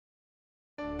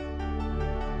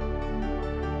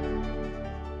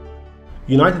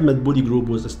United Matbouli Group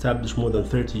was established more than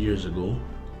 30 years ago.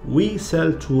 We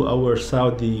sell to our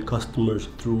Saudi customers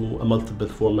through a multiple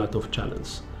format of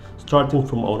channels. Starting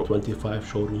from our 25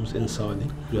 showrooms in Saudi,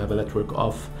 we have a network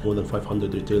of more than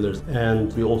 500 retailers,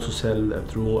 and we also sell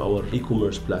through our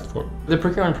e-commerce platform. The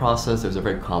procurement process is a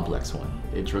very complex one.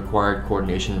 It required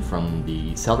coordination from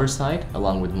the seller side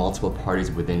along with multiple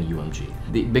parties within UMG.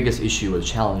 The biggest issue or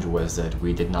challenge was that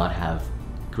we did not have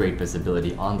great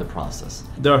visibility on the process.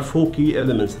 There are 4 key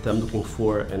elements that I'm looking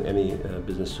for in any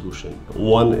business solution.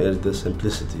 One is the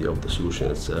simplicity of the solution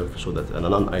itself, so that a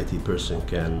non-IT person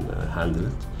can handle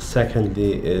it.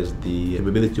 Secondly is the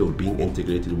capability of being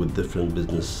integrated with different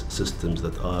business systems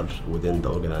that are within the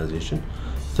organization.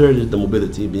 Third is the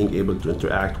mobility, being able to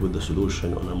interact with the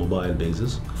solution on a mobile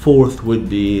basis. Fourth would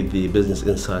be the business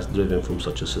insights driven from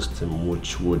such a system,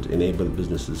 which would enable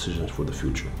business decisions for the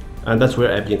future. And that's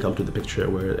where Appian comes to the picture,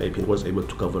 where Appian was able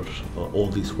to cover all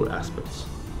these 4 aspects.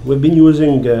 We've been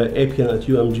using Appian at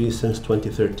UMG since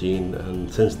 2013,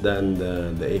 and since then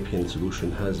the Appian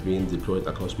solution has been deployed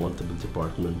across multiple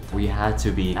departments. We had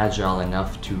to be agile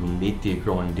enough to meet the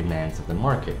growing demands of the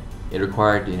market. It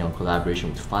required, collaboration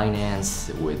with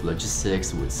finance, with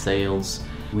logistics, with sales.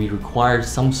 We required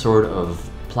some sort of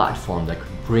platform that could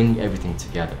bring everything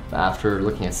together. After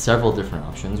looking at several different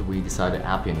options, we decided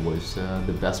Appian was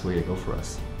the best way to go for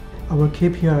us. Our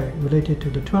KPI related to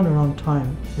the turnaround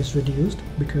time is reduced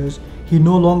because he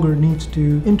no longer needs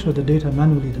to enter the data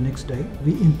manually the next day.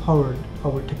 We empowered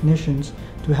our technicians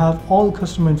to have all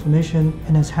customer information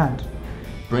in his hand.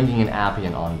 Bringing an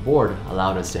Appian on board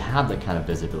allowed us to have that kind of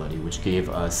visibility, which gave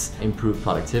us improved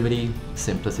productivity,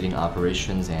 simplicity in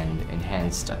operations, and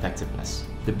enhanced effectiveness.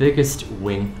 The biggest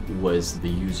win was the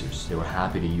users. They were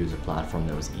happy to use a platform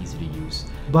that was easy to use.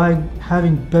 By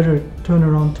having better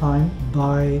turnaround time,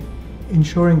 by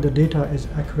ensuring the data is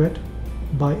accurate,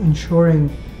 by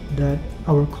ensuring that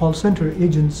our call center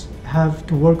agents have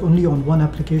to work only on one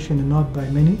application and not by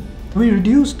many, we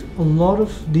reduced a lot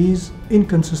of these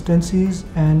inconsistencies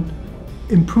and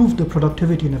improved the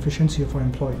productivity and efficiency of our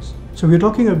employees. So we're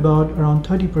talking about around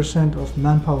 30% of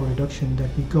manpower reduction that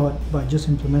we got by just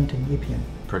implementing Appian.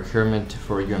 Procurement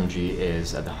for UMG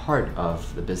is at the heart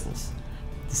of the business.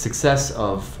 The success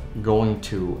of going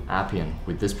to Appian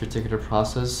with this particular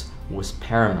process was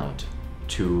paramount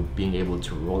to being able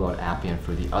to roll out Appian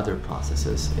for the other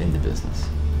processes in the business.